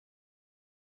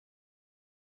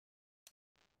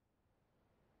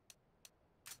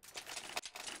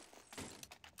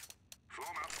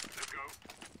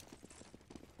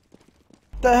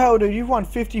The hell, dude? You've won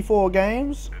 54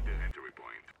 games?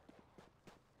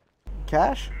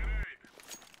 Cash?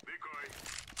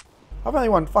 I've only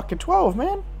won fucking 12,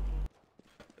 man.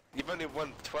 You've only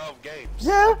won 12 games?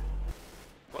 Yeah.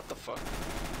 What the fuck?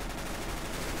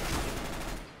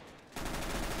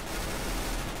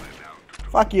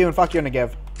 Fuck you and fuck you,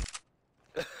 Negev.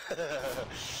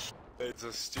 It's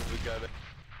a stupid guy.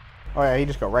 Oh yeah, he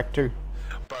just got wrecked too.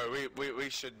 Bro, we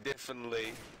should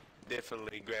definitely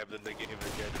grab the Negev and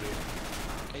go to it.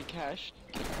 Hey Cash.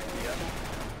 Yeah.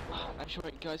 Actually,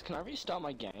 wait, guys, can I restart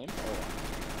my game?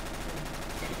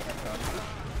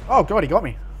 Oh god, he got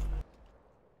me.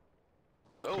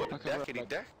 Oh, Okay, deckity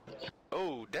deck.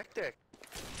 Oh, deck.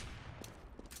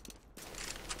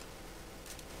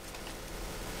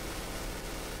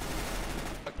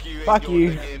 Fuck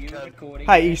you.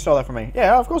 Hey, you stole that from me.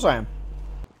 Yeah, of course I am.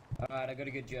 Alright, I got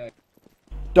a good joke.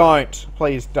 Don't.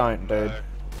 Please don't, dude.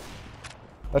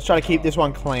 Let's try to keep this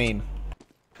one clean.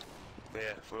 Yeah,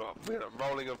 we're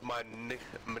rolling of my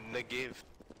Negev.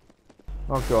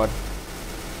 Oh god.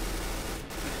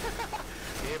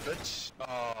 Yeah, bitch.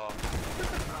 Oh.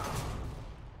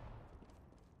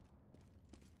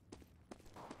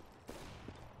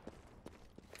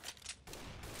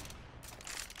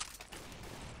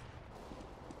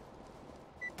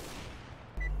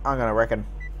 I'm gonna reckon.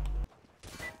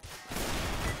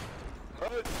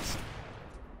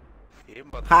 Yeah,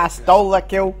 Ha, stole that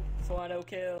kill. Final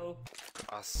kill.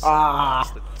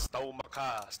 Stole my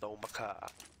car.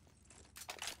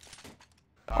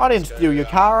 I didn't steal your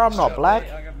car, I'm not black.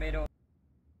 I got middle.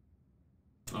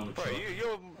 Bro,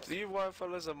 you white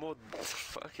fellas are more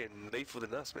fucking lethal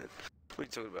than us, man. What are you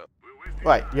talking about?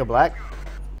 Wait, you're black?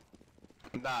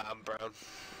 Nah, I'm brown.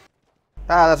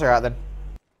 Ah, that's alright then.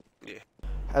 Yeah.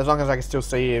 As long as I can still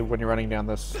see you when you're running down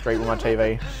the street with my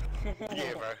TV.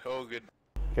 Yeah, bro, all good.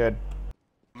 Good.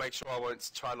 Make sure I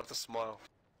won't try not to smile.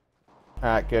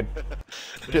 Alright, good.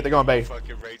 Shit, they're going B.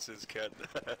 Fucking racist, cunt.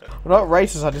 We're not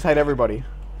racist, I just hate everybody.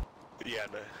 Yeah,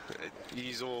 no.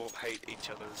 Yous all hate each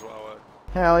other as well.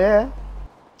 Hell yeah.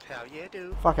 Hell yeah,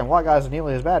 dude. Fucking white guys are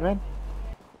nearly as bad, man.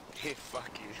 Yeah,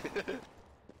 fuck you.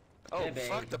 Oh, Yeah,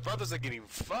 fuck, babe. the brothers are getting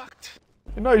fucked.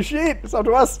 No shit, it's up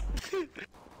to us. No,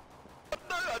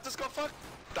 I just got fucked.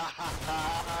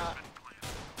 Alright,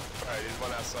 there's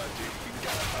one outside, dude. You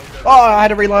can go. Oh, I had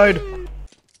to reload.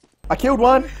 I killed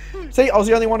one. See, I was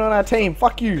the only one on our team.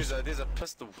 Fuck you. There's a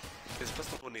pistol. There's a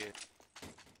pistol in there.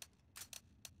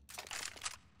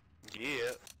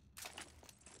 Yeah.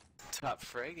 Top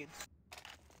fragging.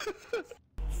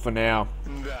 For now.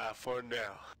 Nah, for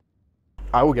now.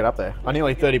 I will get up there. I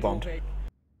nearly 30 bombed.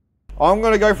 I'm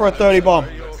gonna go for a 30 bomb.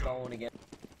 Stolen again.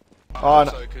 Oh, no.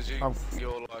 Also, because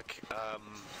you're like,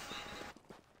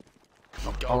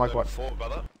 I'm like what? Before,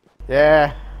 brother.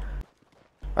 Yeah.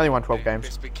 Only won 12 games.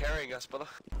 Best be carrying us, brother.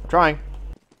 I'm trying.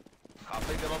 I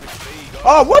think they might be B, guys.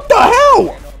 Oh, what the hell?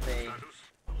 Not B.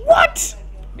 What?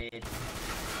 Mid.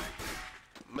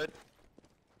 Mid.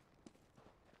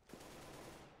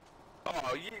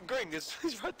 Oh, you green, he's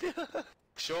right there.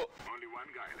 Short. Only one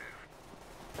guy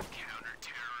left.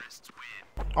 Counter-terrorists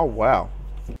win. Oh, wow.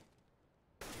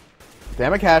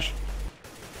 Damn it, Cash.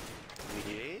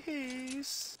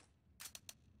 Yes.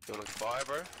 You wanna buy,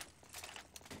 bro?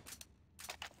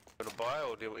 Wanna buy,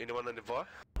 or do anyone want to buy?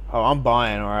 Oh, I'm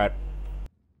buying, alright.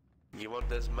 You want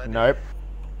this money? Nope.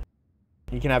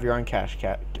 You can have your own cash,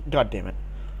 cat. God damn it.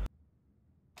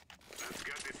 Let's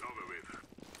get this over with.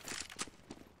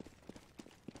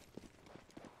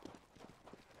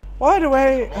 Why do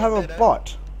I have a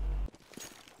bot?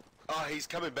 Oh, he's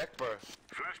coming back, bro.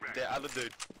 Flashback. That other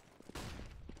dude.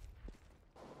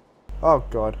 Oh,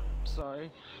 God.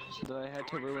 Sorry, that I had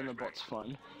to ruin the bot's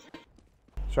fun.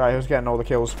 Sorry, he was getting all the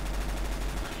kills.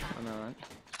 I know, right?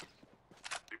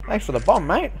 Thanks for the bomb,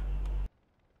 mate.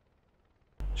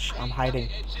 Shh, I'm hiding.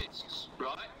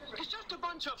 Right? It's just a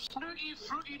bunch of snooty,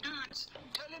 fruity dudes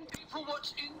telling people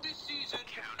what's in this season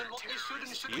and what they should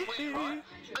and shouldn't win, right?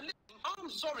 And listen, I'm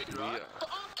sorry, right? But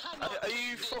I cannot. Are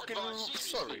you fucking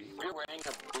sorry? We're wearing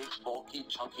a big, bulky,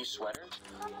 chunky sweater.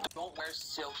 Don't wear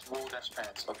silk wool dress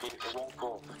pants, okay? It won't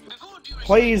go.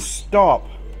 Please stop.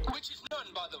 Which is none,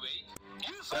 by the way.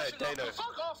 You fashion Dano. up,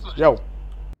 fuck off. Yo.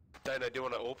 Dano, do you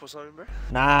want an AWP or something, bro?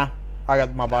 Nah. I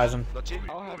got my bison. Not you?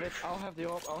 I'll have it. I'll have the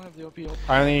op. I'll have the op.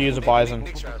 I only use a bison.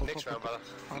 Next round, brother.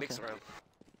 Next round.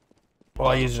 Well,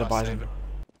 I use a bison.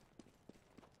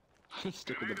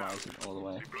 Stick with the bison all the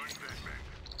way.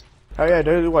 Oh yeah,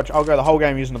 dude, watch. I'll go the whole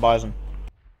game using the bison.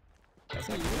 That's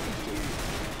how you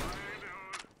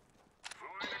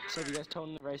So have you guys told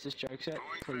him the racist jokes yet?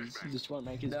 Please, this won't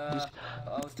make his. Nah,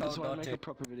 I was This told won't not make to. a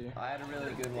proper video. I had a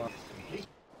really good one.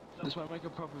 This might make a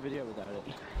proper video without it.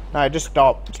 No, just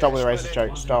stop. Stop with the racist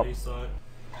jokes. Stop.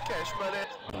 Cash money.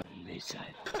 On this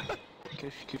side.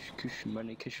 Kush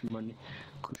money, kush money.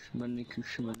 Kush money,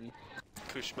 kush money.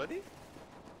 Kush money?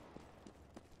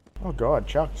 Oh god,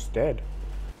 Chuck's dead.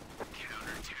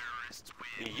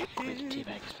 Yeah.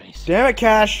 Teabag his face. Damn it,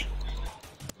 Cash!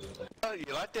 Oh, you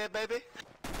like that, baby?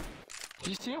 Did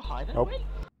you see how high that Nope. went?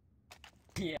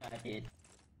 Yeah, I did.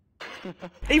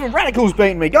 Even Radical's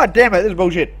beating me. God damn it, this is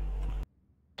bullshit.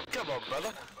 Come on,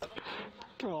 brother.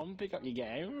 Come on, pick up your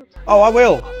game. Oh, I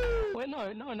will. Wait,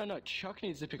 no. Chuck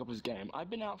needs to pick up his game. I've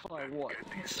been out for like, what,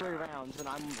 3 rounds and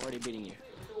I'm already beating you.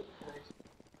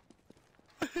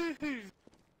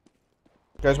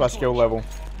 Goes by skill level.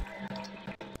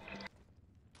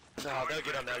 Nah, they'll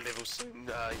get on that level soon,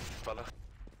 brother.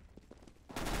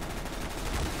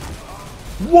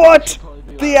 What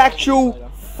the actual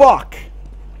fuck?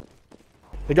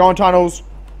 They're going tunnels.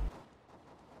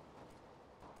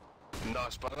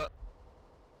 Nice, brother.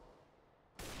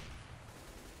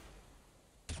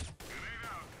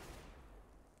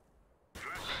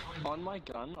 On my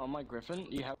gun, on my Griffin,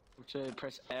 you have to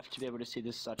press F to be able to see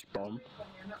this such bomb.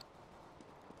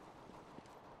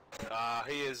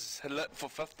 He is lit for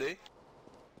 50.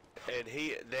 And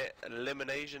that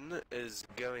elimination is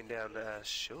going down,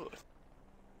 short.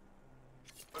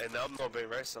 And I'm not being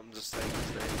racist, I'm just saying his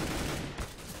name.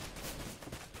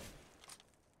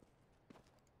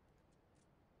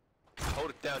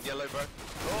 Hold it down, yellow, bro.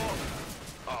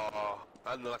 Oh,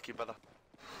 unlucky, brother.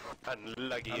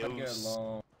 Unlucky, I'm gonna go yours.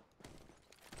 long.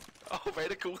 Oh,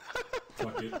 radical.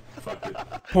 Fuck it. Fuck it.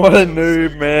 What a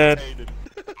noob, man.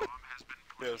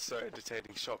 Yeah, so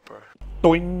entertaining shot, bro.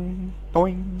 Doing,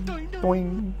 doing,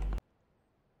 doing.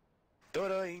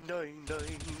 Doing, doing,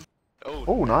 doing. Oh,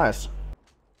 Oh, nice.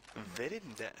 very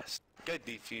nice. Go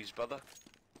defuse, brother.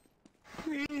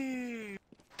 Dun,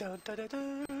 dun, dun,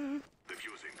 dun.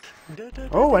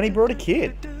 Oh, and he brought a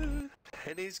kid.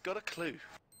 And he's got a clue.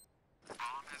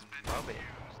 My man.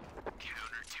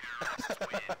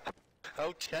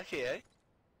 Oh, Chucky, eh?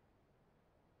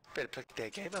 Better pick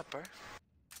that game up, bro.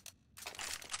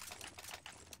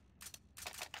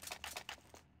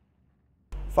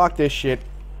 Fuck this shit.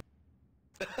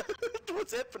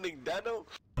 What's happening, Dano?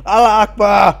 Allah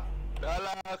Akbar!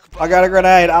 Allah Akbar. I got a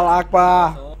grenade. Allah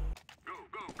Akbar!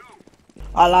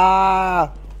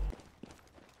 Allah!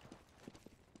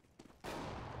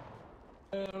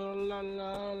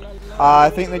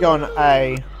 I think they're going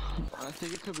A. I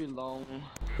think it could be long.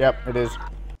 Yep, it is.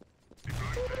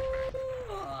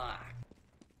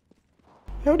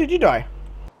 How did you die?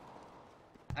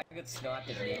 I got sniped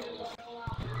at the end.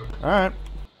 Alright.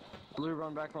 Blue,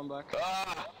 run back, run back.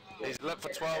 Ah, he's lit for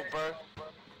 12, bro.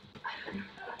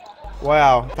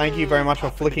 Wow, thank you very much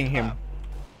for flicking him.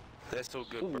 That's all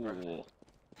good, bro. Ooh.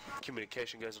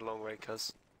 Communication goes a long way,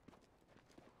 cuz.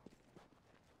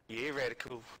 Yeah,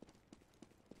 radical.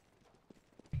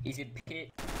 He's in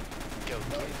pit. Go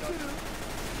get it, girl.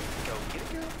 Go get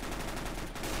it, girl.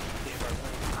 Yeah,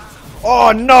 bro.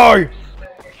 Oh no!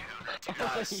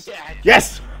 Nice.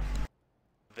 Yes!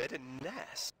 Very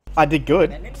nice. I did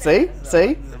good. See?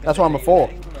 See? That's why I'm a 4.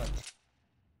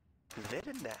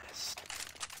 Very nice.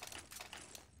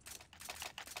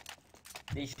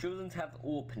 They shouldn't have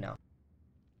AWP now.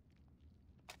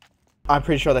 I'm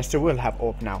pretty sure they still will have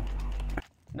AWP now.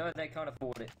 No, they can't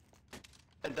afford it.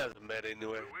 It doesn't matter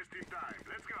anyway.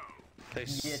 They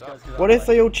Yeah, it suck. does. 'cause What I'm if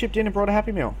they all chipped in and brought a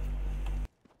Happy Meal?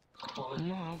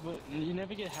 No, but you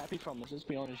never get happy from this, let's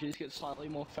be honest. You just get slightly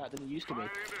more fat than you used to be.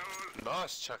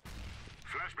 Nice, Chuck.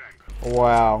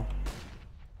 Wow.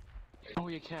 Oh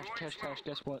yeah, cash,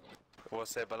 guess what?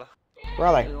 What's that, brother? Where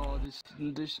are they? Oh,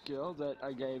 this girl that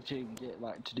I gave to get,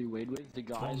 like, to do weed with, the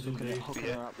guys hooking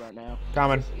Yeah. her up right now.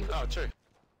 Coming. Oh, true.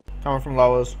 Coming from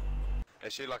lowers.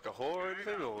 Is she like a whore or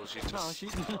anything, or is she just...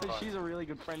 No, she's a really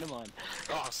good friend of mine.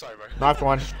 Oh, sorry, bro. Knifed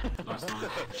one.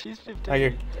 She's 15. Thank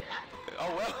you.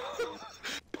 Oh, well.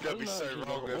 That'd be No, so she's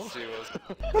wrong not. if she was.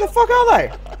 Where the fuck are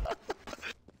they?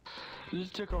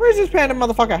 Just took her Where's this panda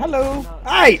motherfucker? Hello? No,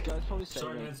 Hey! this guy's probably Sorry,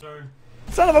 saving. man, sorry.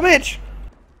 Son of a bitch!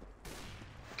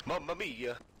 Mamma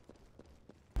mia.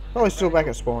 Probably still back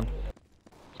at spawn.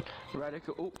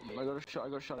 Radical. Oh, I got a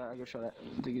shot at. I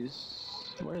think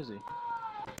he's. Where is he?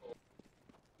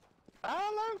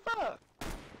 Allah Akbar.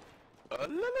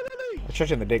 I shot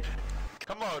you in the dick.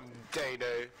 Come on, Dano.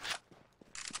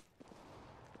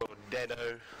 Oh,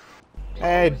 Dano.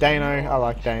 Hey, Dano. I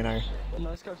like Dano.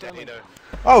 Nice guy, family. Dano.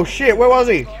 Oh shit, where was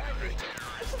he?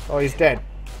 Oh, he's dead.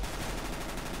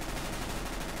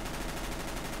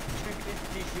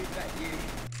 250 shoot at you.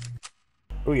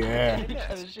 Oh yeah. You're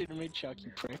trying to shoot at me, Chuck,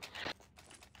 you prick.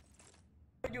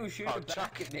 thought you were shooting Oh, back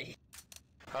Chuck. at me.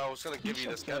 I was gonna give you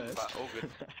this gun, First. but all good.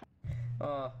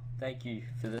 Oh, thank you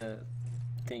for the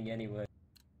thing anyway.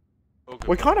 All good.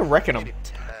 We're kind of wrecking them.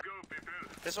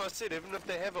 That's what I said, even if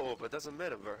they have an orb, it doesn't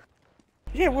matter, bro.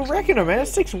 Yeah, we're wrecking them, man.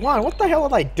 It's 6-1. What the hell are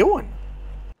they doing?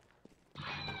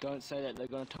 Don't say that, they're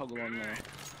gonna toggle on now.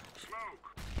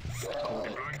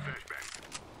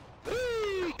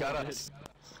 Ooh, got us.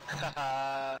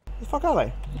 Nah, The fuck are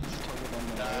they? Toggle on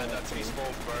now. that's me small,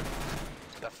 bro.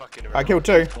 They're fucking around. I killed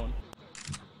 2. One.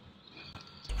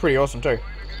 Pretty awesome too.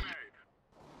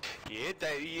 Yeah,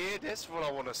 that's what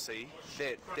I want to see.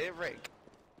 That rank.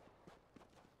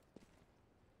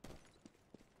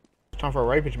 Time for a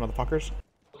rampage, motherfuckers.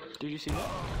 Did you see that?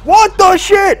 What the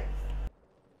shit?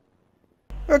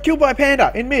 I got killed by a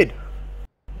panda in mid.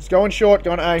 It's going short,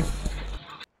 going A. I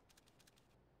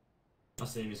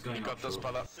see him, he's going You got up this, short.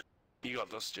 brother. You got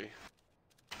this, G.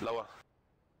 Lower.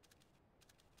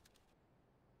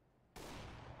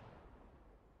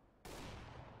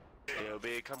 He'll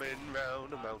be coming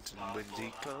round the mountain when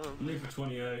he comes. Leave for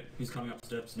 28, he's coming up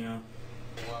steps now.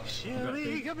 She'll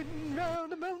be coming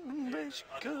round the mountain when she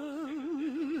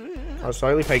comes. I'll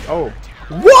slowly peek. Oh.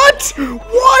 What?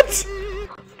 What?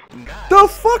 Nice. The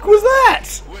fuck was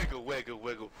that? Wiggle, wiggle,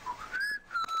 wiggle.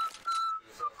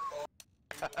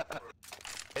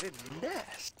 It is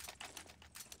nasty.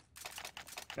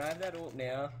 Can I have that ult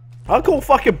now? I call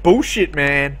fucking bullshit,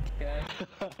 man. Okay.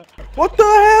 What the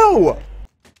hell?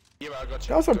 Yeah, I got you.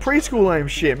 That was some preschool aim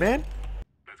shit, man.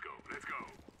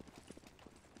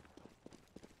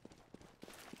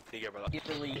 Here you go, brother. Get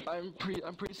the lead. I'm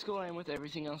preschool aim with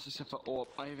everything else except for AWP.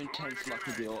 I have intense luck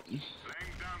with the AWP.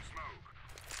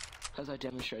 As I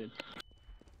demonstrated.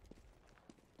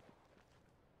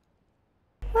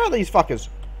 Where are these fuckers?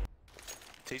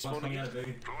 T-spawn One's coming again. out of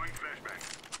B.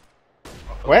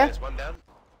 Oh, Where? There's one down.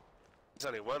 There's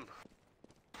only one.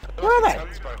 Where are they?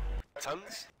 Tons, bro.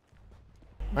 Tons?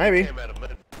 Maybe. Came out of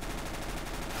mid.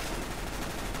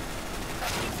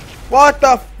 What the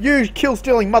f- you kill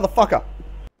stealing motherfucker?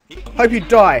 Hope you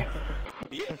die.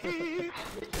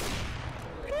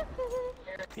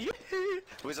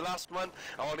 Where's the last one?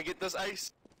 I want to get this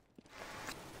ace.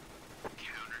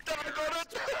 I got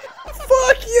it!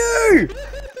 Fuck you!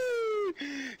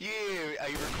 Yeah, are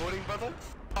you recording, brother?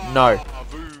 No. Oh,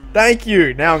 boo. Thank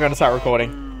you. Now I'm gonna start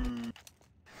recording.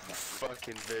 Boo.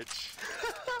 Fucking bitch.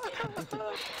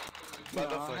 No, I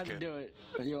had to Motherfucker. do it.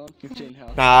 You're on 15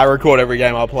 health. Nah, I record every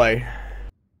game I play.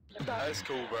 That's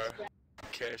cool, bro.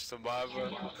 Cash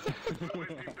survivor.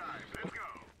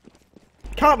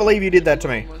 Can't believe you did that to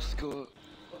me. Almost scored,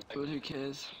 but who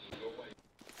cares?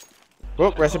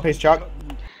 Whoop, rest in peace, Chuck.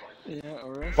 Yeah,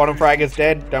 alright. Bottom frag is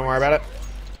dead. Don't worry about it.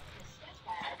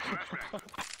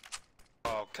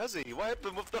 Oh, Cuzzy, what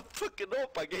happened with the fucking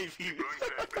up I gave you?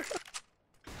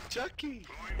 Chucky.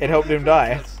 It helped him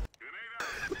die.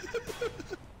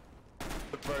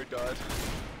 The bro died.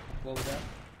 What was that?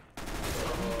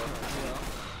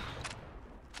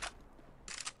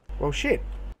 Well, shit.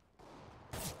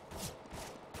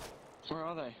 Where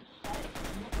are they?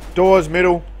 Doors,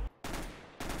 middle.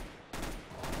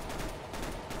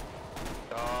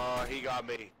 Oh, he got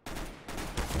me.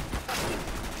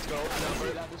 He's got all the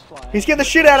number. That was fly. He's getting the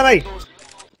shit out of me.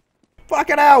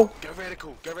 Fucking hell. Go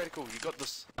radical, go radical. You got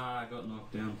this. Ah, I got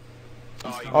knocked down.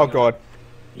 Oh, you Oh, God.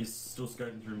 He's still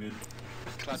scoping through mid.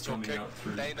 He's clutch or coming kick. out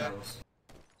through Dana. barrels.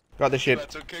 Got the shit.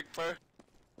 Clutch or kick, bro.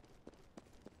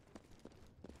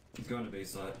 He's going to B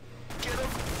side. Get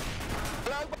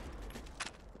him.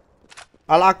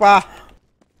 Al Akbar.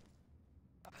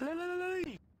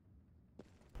 Black.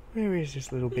 Where is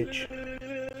this little bitch?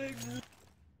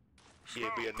 Yeah,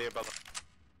 be in there, brother.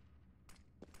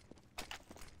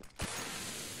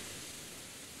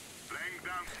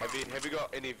 Have you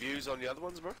got any views on the other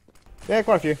ones, bro? Yeah,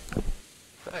 quite a few.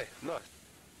 Hey, nice.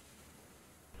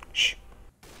 Shh.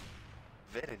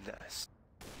 Very nice.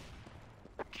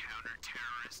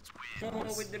 Someone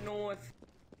with the north.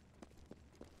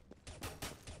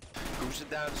 Cruising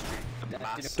down the street. The That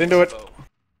massive didn't do it. boat.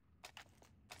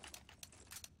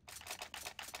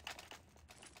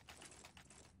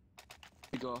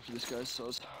 We go after this guy's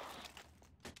sauce.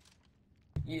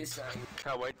 Yes, I.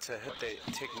 Can't wait to hit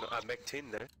that Mac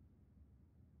 10 though.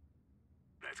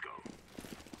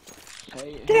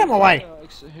 Hey, Get out of my way.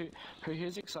 Who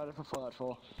here's excited for Fallout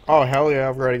 4? Oh, hell yeah.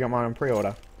 I've already got mine on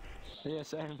pre-order. Yeah,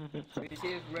 same. Who's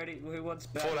here ready? Who wants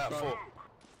Fallout Battlefront?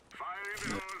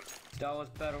 4. Star Wars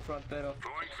Battlefront better.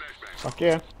 Fuck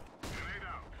yeah.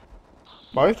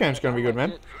 Both games gonna be good,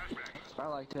 man. I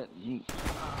liked it.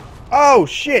 Oh,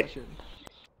 shit.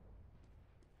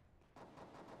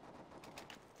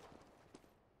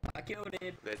 I killed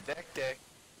it. The deck deck.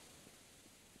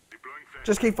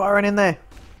 Just keep firing in there.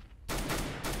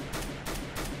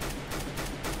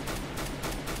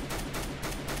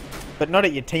 But not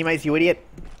at your teammates, you idiot.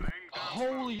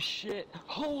 Holy shit!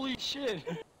 Holy shit!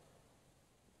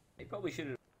 They probably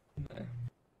should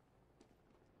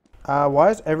have. Why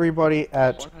is everybody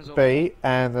at B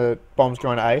and the bomb's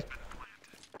going to A?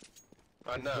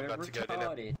 I know, I'm about to go there.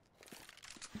 Retarded.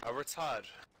 I retired.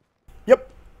 Yep.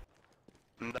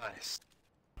 Nice.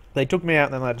 They took me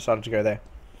out and then they decided to go there.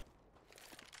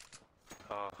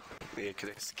 Oh, yeah, 'cause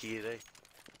they're scared, eh?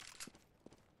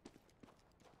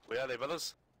 Where are they,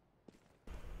 brothers?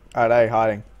 At A,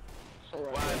 hiding. 1,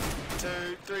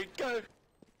 2, 3, go!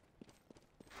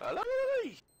 Hello!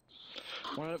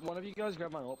 One of you guys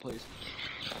grab my ult, please.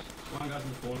 One guy's in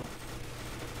the corner.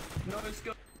 No, let's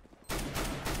go.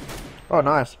 Oh,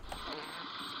 nice.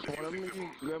 One of you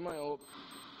grab my ult.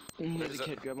 There's is a it?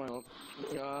 kid, grab my ult.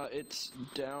 It's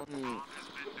down.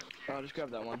 Just grab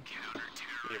that one.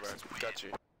 Yeah, bro, got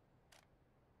you.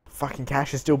 Fucking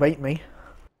Cash is still beating me.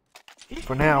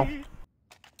 For now.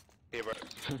 Here, bro.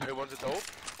 Who wants it all?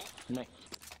 Me.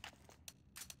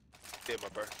 There, my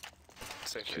bro.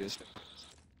 Safe Cheers.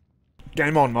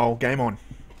 Game on, Mole. Game on.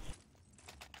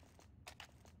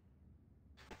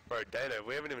 Bro, Dano,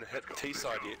 we haven't even hit the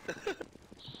T-side yet.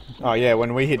 Oh yeah,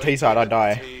 when we hit T-side, I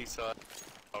die. T-side.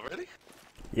 Oh, really?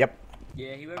 Yep.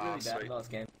 Yeah, he went Ah, really bad sweet. last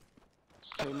game.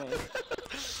 Who, me?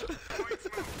 What a step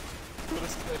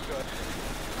guy.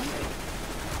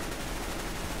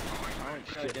 I went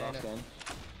No, shit Dana. last game.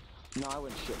 No, I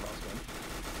went shit last game.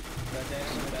 No,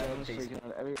 Dana was bad I on was PC. freaking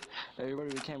out. Everybody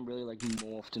became really like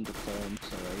morphed into form,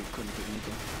 so I couldn't do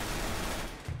anything.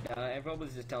 No, everyone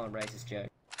was just telling racist jokes.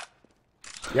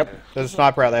 Yep. There's a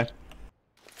sniper out there.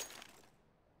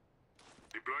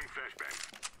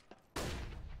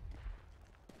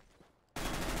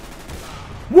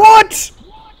 What?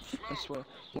 I swear.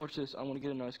 Watch this. I'm gonna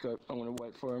get a no scope. I'm gonna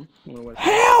wait for him. I'm gonna wait.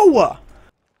 How?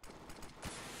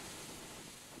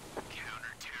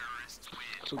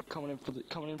 So coming in for the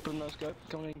no scope.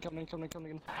 Coming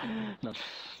in. No.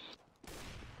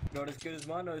 Not as good as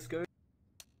mine, no scope.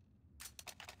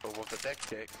 But with the deck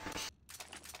tech.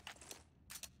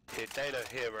 Here, Dano,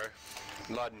 here,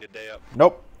 bro. Lighten your day up.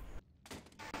 Nope.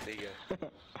 There you go.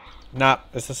 Nah,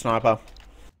 it's a sniper.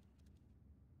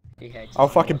 He hates I'll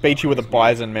it. fucking beat you with a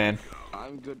bison, man.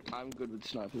 I'm good with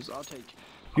snipers. I'll take.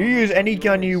 You use any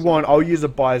gun you want, I'll use a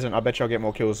bison. I bet you I'll get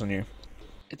more kills than you.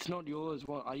 It's not yours.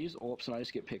 Well, I use AWPs and I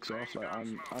just get picks off. Like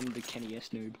I'm the Kenny S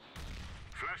noob.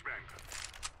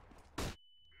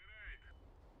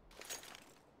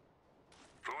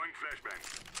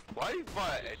 Why you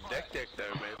buy a deck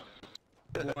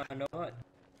though, man? Why not?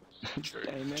 True,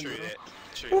 Amen, true bro. that.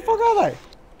 True Where the fuck are they?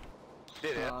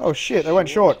 There they are. Oh shit, they went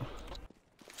short.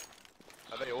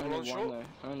 Are they all Only on one short?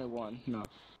 though. Only one. No.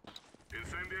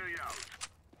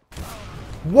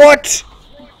 What?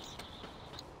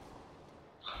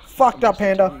 Fucked up,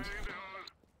 Panda.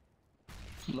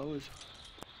 Lowers.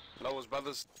 Lowers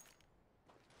brothers.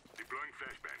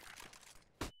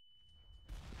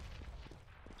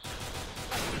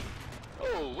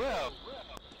 Oh wow!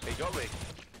 He got me.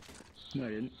 No, I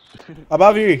didn't.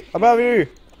 Above you, above you.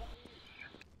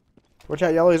 Watch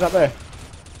out, yellow, he's up there.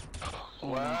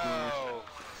 Wow!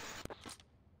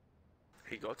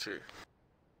 He got you.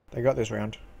 They got this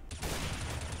round.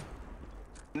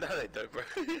 No, they don't, bro.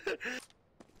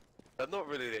 They're not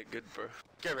really that good, bro.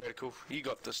 Go radical. You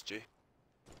got this, G.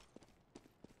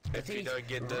 If you don't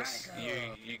get this,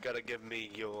 you gotta give me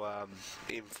your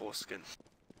M4 skin.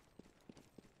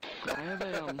 I have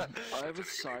a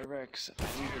Cyrex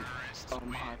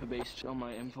and Hyper Beast on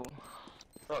my M4.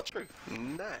 Oh, true.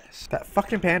 Nice. That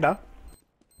fucking Panda.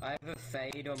 I have a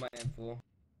fade on my M4.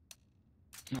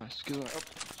 Nice. Good luck.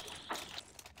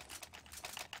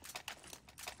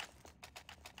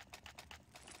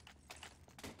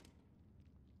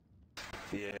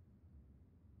 Yeah.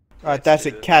 Alright, that's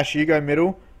it. Cash, you go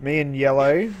middle. Me and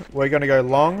yellow, we're gonna go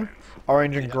long.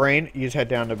 Orange and green, you just head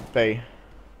down to B.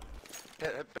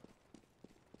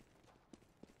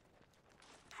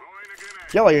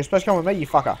 Yellow, you're supposed to come with me, you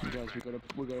fucker. You guys,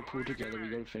 we gotta pull together. We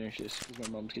gotta finish this because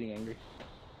my mom's getting angry.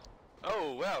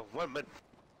 Oh wow, 1 minute.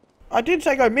 I did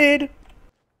say go mid.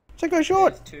 Say go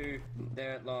short. There's two.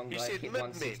 They're at long. You I said hit mid-mid.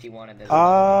 161 and there's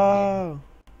Oh.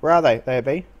 Where are they? They at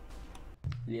B?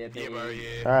 yeah, Yeah, bro,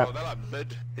 yeah. Alright. Oh, they're like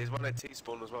mid. There's one at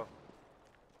T-spawn as well.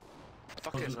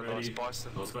 Fuck, it's a Wasn't nice ready.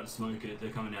 bison. I was about to smoke it.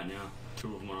 They're coming out now.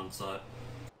 Two of them are on site.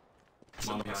 It's a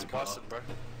One nice behind car. bison, bro.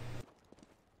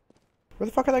 Where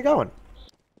the fuck are they going?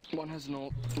 One has an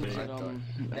ult. B. It's at,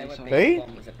 They A were side. B?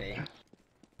 One was a B.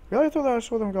 Really? I thought I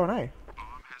saw them going A.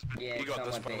 Yeah, You got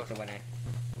someone this, B brother. to win it.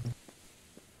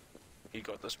 You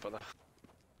got this, brother.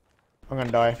 I'm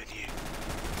gonna die.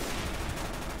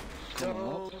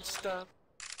 Don't stop.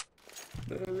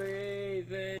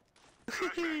 Believe it.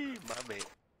 My mate.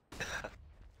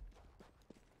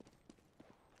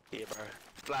 Yeah, bro.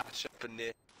 Flash up in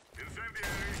there.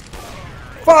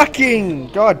 Fucking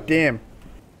goddamn.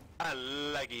 I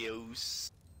like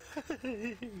yous.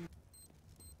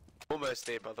 Almost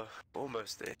there, brother.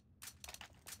 Almost there.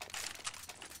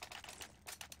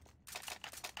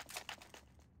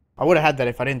 I would have had that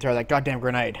if I didn't throw that goddamn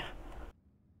grenade.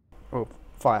 Oh,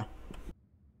 fire.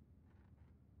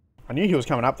 I knew he was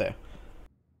coming up there.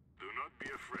 Do not be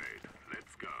afraid.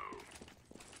 Let's go.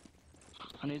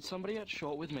 I need somebody at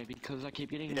short with me because I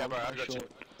keep getting Yeah, knocked bro, I by got you.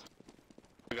 short.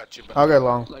 I got you, I'll brother. go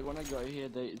long. Like when I go here,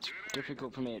 it's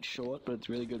difficult for me at short, but it's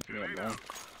really good for me at long.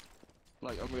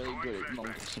 Like I'm really good at long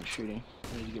distance shooting.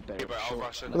 I need to get better Yeah, bro, at I'll short.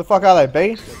 rush in. Where the fuck are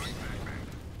they, B?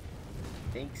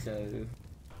 Think so.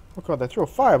 Oh god, they threw a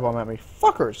firebomb at me.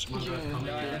 Fuckers! One guy coming No, in,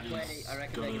 they're he's planning. I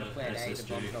reckon they're got gonna plan A. The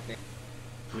bomb's SSG. not there.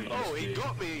 Oh, he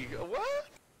got me! What?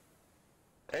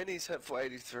 And he's hit for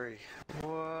 83.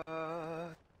 What?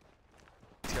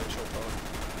 He's got a short bow.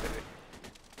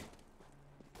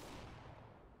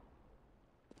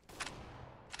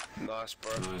 Nice,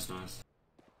 bro. Nice.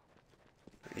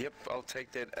 Yep, I'll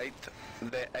take that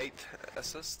eighth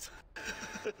assist.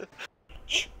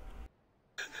 Shh.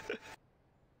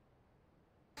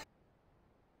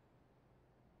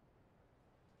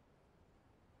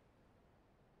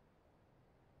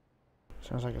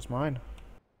 Sounds like it's mine.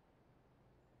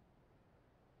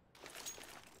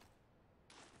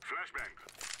 Flashbang.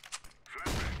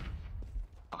 Flashbang.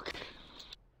 Fuck.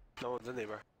 No one's in there,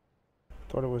 bro.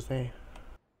 Thought it was there.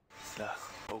 Nah,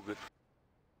 all good.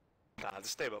 Nah,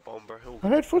 just stay up on, bro. All I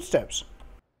good. heard footsteps.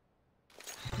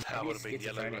 That would have been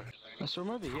yellow, bro. Schizophrenic. I saw him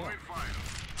over here.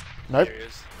 Nope. There he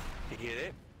is. You hear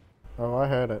that? Oh, I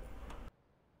heard it.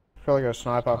 Probably got a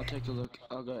sniper. I'll take a look.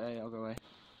 I'll go A. I'll go A.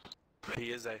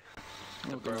 He is a.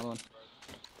 I'll go on.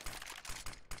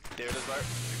 There it is, bro.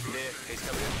 There, he's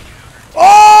coming in.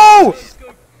 Oh!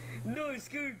 No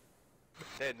scoop.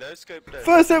 Yeah, no scope, no.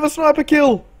 First ever sniper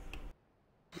kill!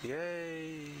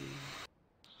 Yay.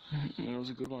 It was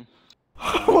a good one.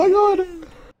 Oh my god!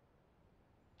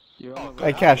 You're on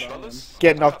Hey, Cash. Brothers.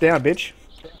 Get knocked down, bitch.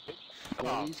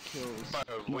 All these kills. Bro,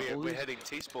 No, all we're these- hitting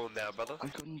T-spawn now, brother.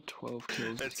 I've gotten 12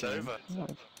 kills. this It's game. over.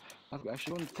 I've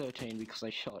actually gotten 13 because I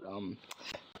shot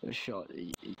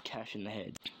Cash in the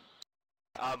head.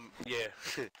 Yeah.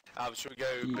 Should we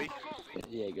go B?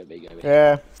 Yeah, go B, go B.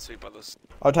 Yeah, Sweet brothers.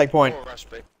 I'll take point. Or rush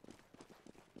B.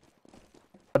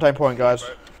 I'll take point, guys.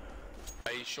 Bro.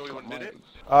 Are you sure you want to do that?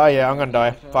 Oh yeah, I'm gonna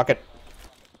die. Fuck it.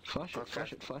 Flash it, Okay.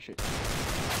 flash it, flash it.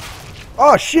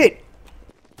 Oh shit!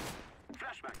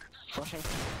 Flashing.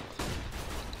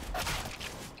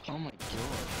 Oh my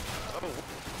god.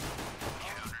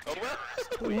 Oh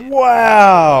well.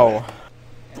 Wow!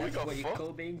 We That's got what you four.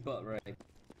 call being butt raped.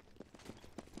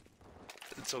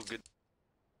 It's all good.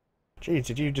 Jeez,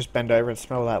 did you just bend over and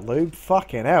smell that lube?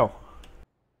 Fucking hell.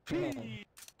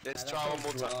 Let's That try one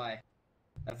felt more time. dry.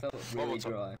 That felt One more really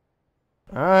time. dry.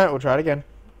 Alright, we'll try it again.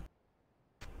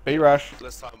 B rush.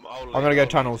 This time I'll lead. I'm gonna go I'll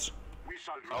tunnels.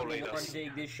 lead One us.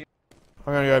 dig this shit.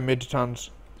 I'm gonna go mid to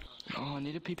tons. Oh, I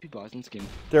need a PP Bison skin.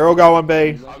 They're all going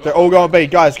B. They're all going B.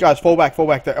 Guys, fall back, fall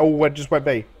back. They all just went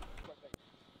B.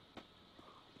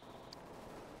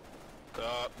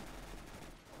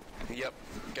 Yep.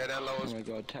 Go down Oh lowers. my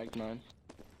god, tag 9.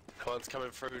 One's coming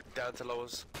through down to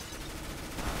lowers.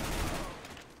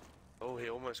 Oh, he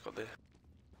almost got there.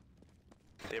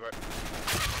 There, bro.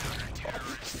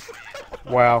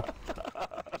 Wow.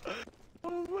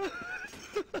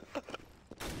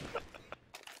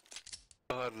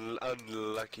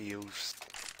 Unlucky yous.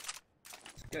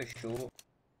 Go short.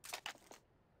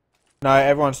 No,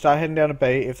 everyone start heading down to B.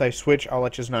 If they switch, I'll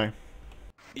let you know.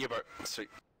 Yeah, bro. Sweet.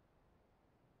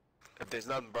 If there's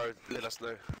none, bro, let us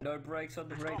know. No brakes on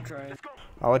the brake train.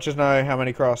 I'll let you know how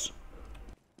many cross.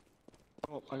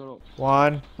 Oh, I got all.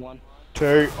 1, 1.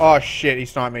 2. Oh shit, he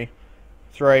sniped me.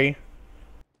 3.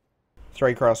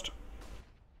 3 crossed.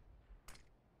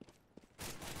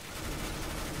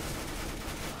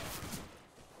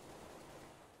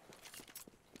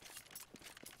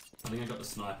 I think I got the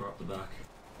sniper up the back.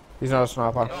 He's not a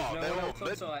sniper. Oh, No they're one all else on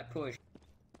mid. site. Push.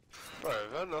 Bro,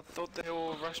 I thought they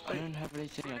all rushed I B. don't have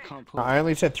anything, I can't pull. I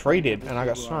only said 3 did, and I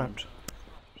got sniped.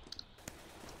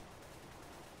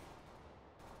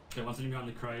 Okay, one's behind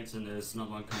the crates and there's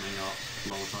another one coming up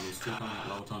lower tunnels. 2 coming up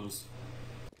lower tunnels.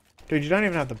 Dude, you don't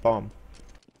even have the bomb.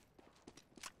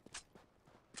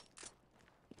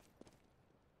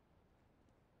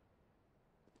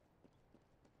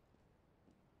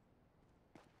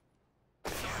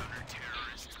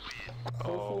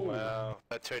 Oh wow,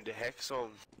 I turned the hex on.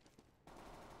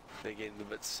 They're getting a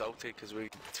bit salty because we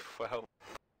 12.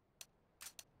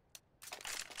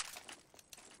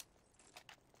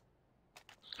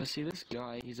 I see this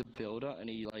guy, he's a builder, and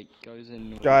he like goes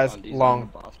in with Guys, undies long. in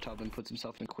a bathtub and puts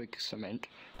himself in quick cement.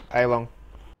 A long.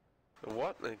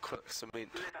 What? And quick cement.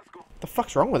 The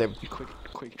fuck's wrong with him?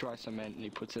 Quick dry cement, and he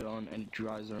puts it on, and he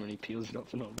dries it, and he peels it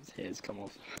off, and all his hairs come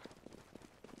off.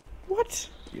 What?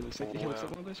 He looks like one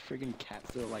of those friggin'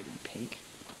 cats that are like pink.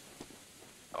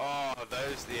 Oh,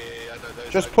 those, yeah, I know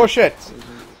those. Just push it.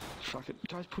 Fuck it,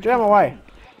 guys, push Get him it. away.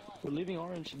 We're leaving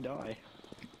Orange to die.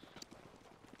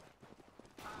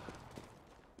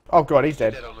 Oh god, he's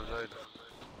dead. Dead on his own.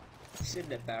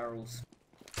 Sitting at barrels.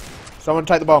 Someone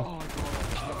take the bomb. Oh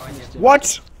god.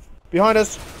 What? Behind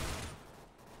us.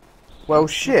 Well,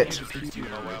 shit.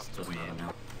 Oh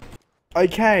well.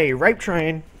 Okay, rape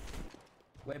train.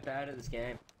 We're bad at this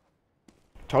game.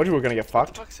 Told you we were gonna get What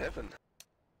the fucked. fuck's happened?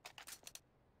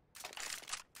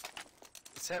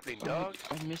 What's happening, dog?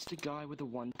 I missed a guy with a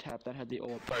one tap that had the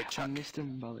orb. Bro, I Chuck. missed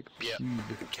him by like Yeah.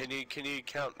 cube. Can you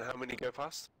count how many go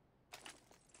past?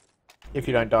 If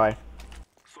you don't die.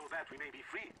 So that we may be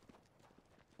free.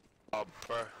 Oh,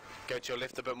 bro. Go to your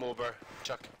left a bit more, bro.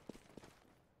 Chuck.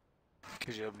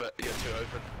 Cause you're too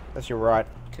open. That's your right.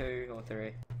 2 or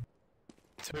 3.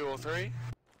 2 or 3?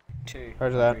 2.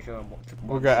 Roger that. Pretty sure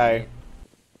We'll go A.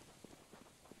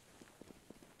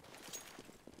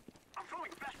 I'm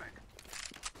throwing flashback.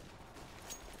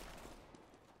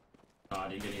 I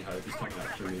didn't get any hope. He's coming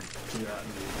out through me. Clear out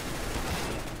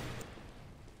and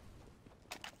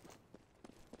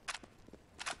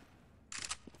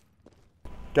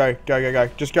Go, go, go, go.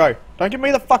 Just go. Don't give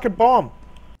me the fucking bomb.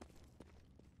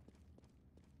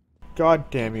 God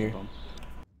damn you.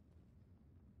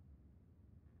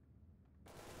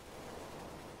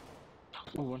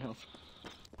 Oh, 1 health.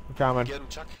 I'm coming. Get him,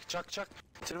 Chuck. Chuck.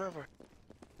 Turn him over.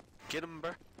 Get him,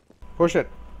 bro. Push it.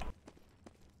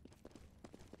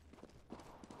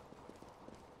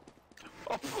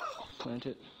 Oh, Plant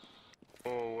it.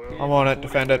 oh well. I'm on it.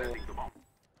 Defend it.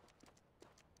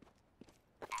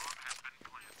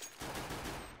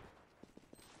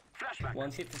 Flashback.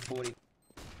 One's hit for 40.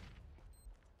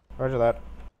 Roger that.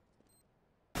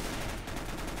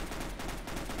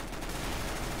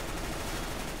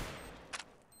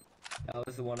 That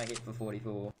was the one I hit for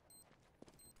 44.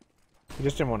 You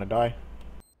just didn't want to die.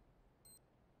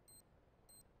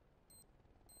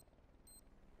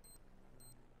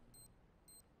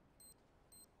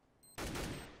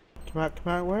 Come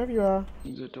out, wherever you are.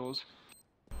 Exit doors.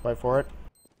 Wait for it.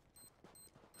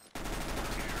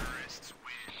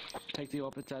 Take the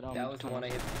orb, it's that That was the one I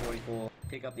hit for 44.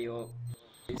 Pick up the orb.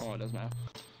 Oh, it doesn't matter.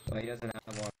 Oh, he doesn't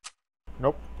have one.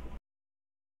 Nope.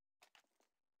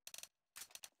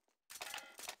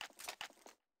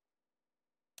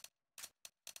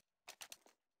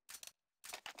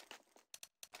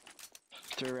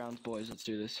 Three rounds, boys, let's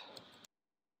do this.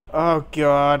 Oh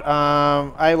god,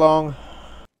 A long.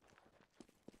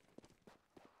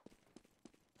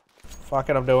 Fuck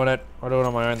it, I'm doing it. I'll do it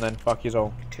on my own then. Fuck yous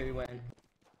all. 2 went.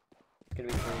 It's gonna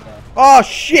be 3 now. Oh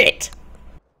shit!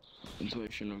 That's where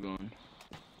it shouldn't have gone.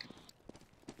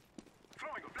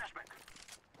 Throwing a flashback.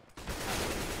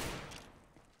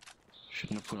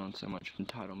 Shouldn't have put on so much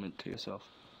entitlement to yourself.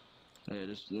 Yeah,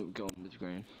 just go on with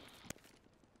green.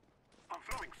 I'm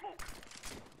throwing smoke.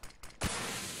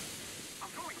 I'm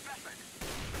throwing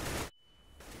flashback.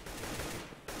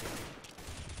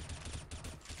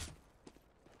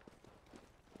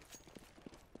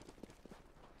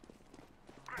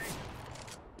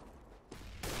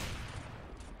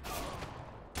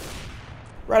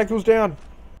 Radicals down.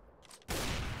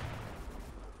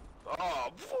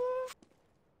 Oh,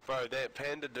 bro, that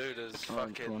panda dude is Oh,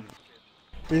 fucking. cool.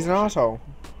 He's an asshole.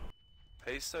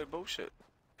 He's so bullshit.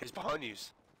 He's behind you.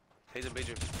 He's in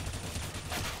bedroom.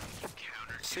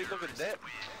 See, look at that.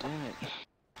 Damn it.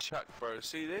 Chuck, bro.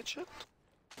 See that shit?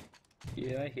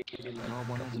 Yeah, I hit him. Oh,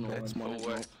 one has an orb, That's one has an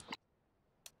bullwhack. orb.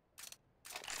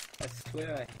 I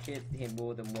swear I hit him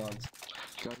more than once.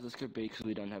 Guys, let's go B because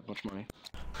we don't have much money.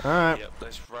 Alright, Yep,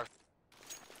 let's rush.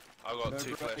 I got 2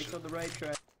 No breaks flashes. on the raid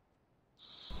train.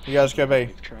 you guys go B.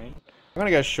 Big train. I'm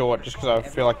gonna go short just because I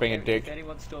feel like being a If dick.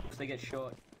 anyone stops, they get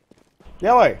shot.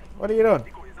 Yellow, what are you doing?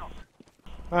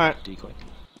 Alright, Decoy.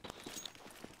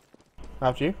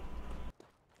 after you.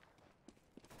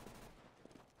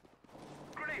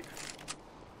 Grenade.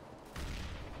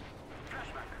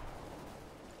 Flashback.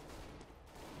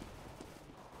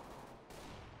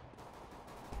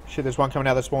 Shit, there's one coming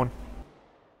out of the spawn.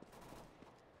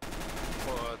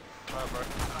 Oh, bro.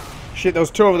 Shit, there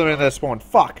was 2 of them in the spawn.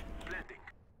 Fuck. Blending.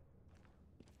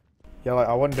 Yellow,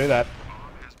 I wouldn't do that.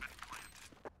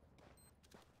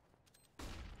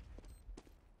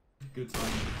 Good time to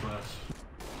flash.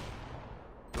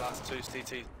 Last two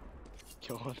CT.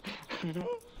 God.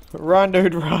 Run,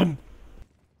 dude, run.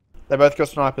 They both got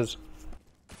snipers.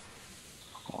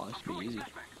 Oh, this should be easy.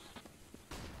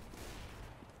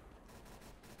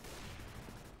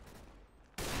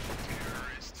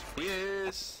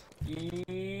 Yes.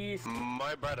 Yes.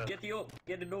 My brother. Get the up.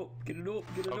 Get it up. Get it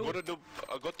up. Get it I up. got a dope.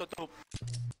 I got the dope.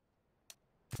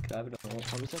 Can I have it up?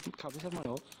 Cubbies have my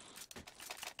ult.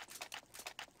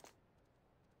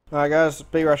 Alright, guys,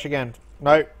 B rush again.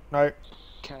 No, no.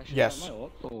 Cash, Yes. is that my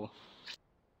ult? Or...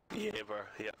 Yeah, bro.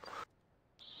 Yeah.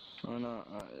 Oh no,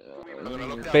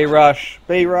 B rush.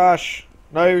 B rush.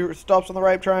 No stops on the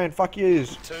rape train. Fuck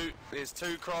yous. There's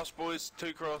two cross, boys.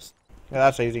 Two cross. Yeah,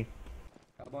 that's easy.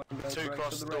 Come on, guys, Two race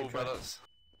cross to the still, right track. brothers.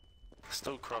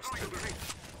 Still cross two.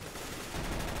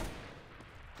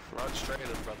 Run straight in,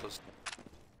 brothers.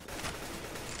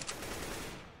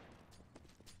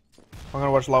 I'm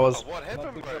gonna watch lowers. Oh, what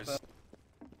happened, bros?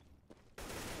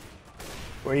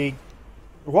 We.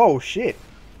 Whoa, shit.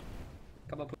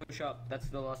 Come on, push up. That's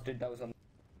the last dude that was on.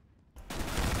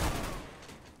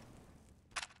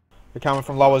 They're coming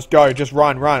from lowers. Go, just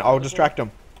run, run. I'll distract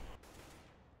them.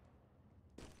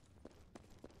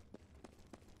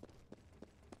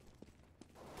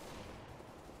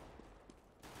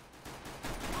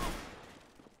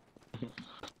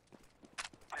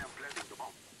 I am planting the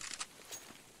bomb.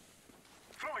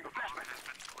 Throwing a flashbang.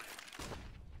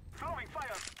 Throwing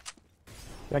fire.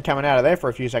 They're coming out of there for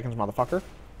a few seconds, motherfucker.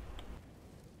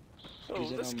 Oh,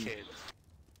 Is it, this kid.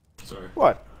 Sorry.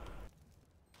 What?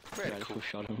 Very yeah, I cool. just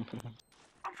shot him.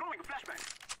 I'm throwing a flashbang.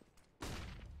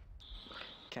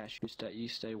 Cash, you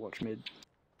stay, watch mid.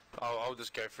 I'll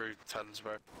just go through tons,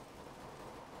 bro.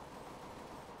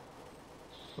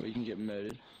 Or you can get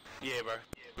murdered. Yeah, bro.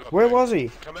 Where was he?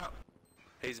 Come out.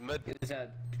 He's mid. He's out.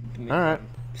 Alright.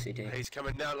 CT. He's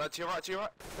coming down. Like, to your right, to your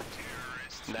right.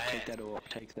 Nah. Take that AWP,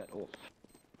 take that AWP.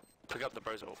 Pick up the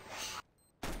bros off.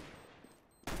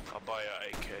 I'll buy you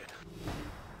an AK.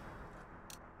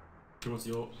 What's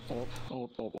your...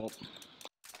 AWP.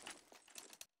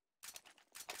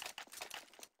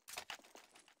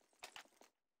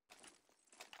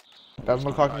 Doesn't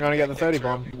look like I'm gonna get the 30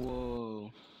 bomb.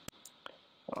 Whoa.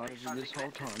 This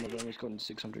whole time I've only gotten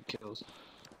 600 kills.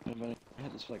 I've only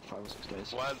had this for like 5 or 6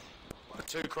 days. One.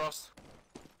 Two cross.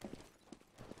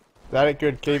 That ain't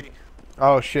good, keep. Three.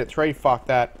 Oh shit, 3, fuck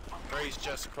that. Three's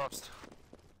just crossed.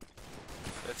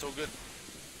 That's all good.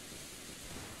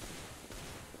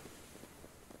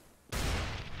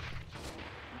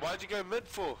 Why'd you go mid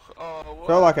for? Oh, what?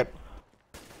 Felt like it.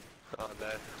 Oh no.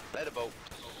 Let it bolt.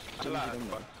 Didn't hit him,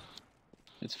 though.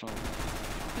 It's fine.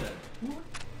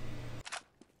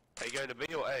 Are you going to B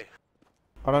or A?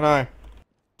 I don't know.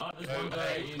 There's one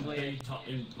guy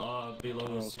in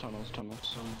below us. Tunnels.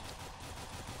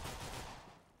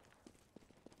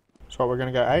 So we're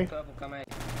gonna go A. Purple, come A.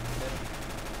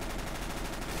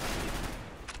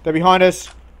 They're behind us.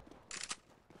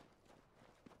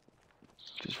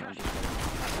 Just run.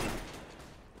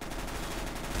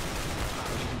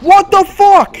 What the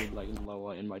fuck? Like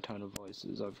lower in my tone of voice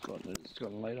as I've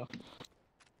gotten later.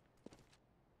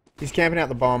 He's camping out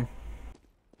the bomb.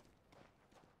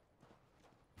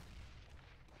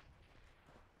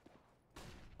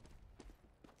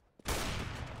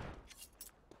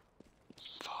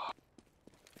 Fuck.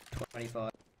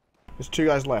 25. There's 2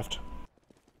 guys left.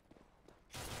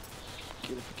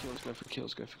 Get it for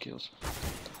kills, go for kills.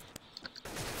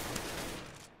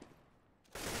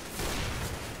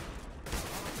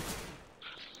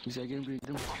 He's like, get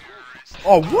him.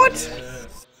 Oh, what?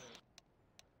 Yes.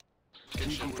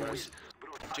 Good shit, boys.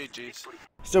 GG's.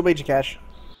 Still beat you, Cash.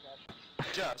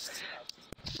 Just.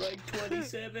 Rank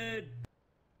 27!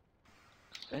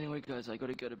 Anyway, guys, I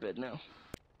gotta go to bed now.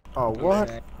 Oh,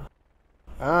 what?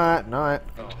 Alright, night.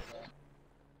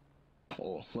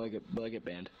 Or will I get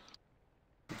banned?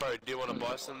 Bro, do you want a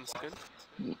bison skin?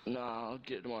 Nah, I'll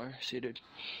get it tomorrow. See you, dude.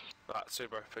 Alright, see you,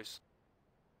 bro. Peace.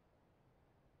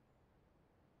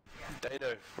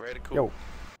 Dano, radical. Yo.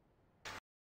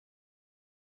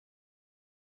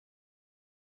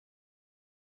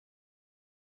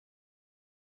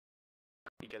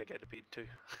 You gotta go to bed too.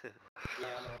 Yeah,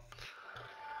 I'm off.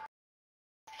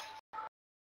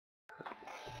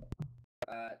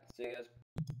 Alright, see you guys.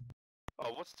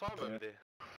 Oh, what's time over there?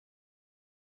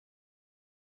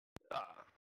 Ah.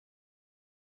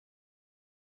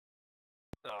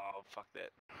 Oh, fuck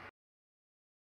that.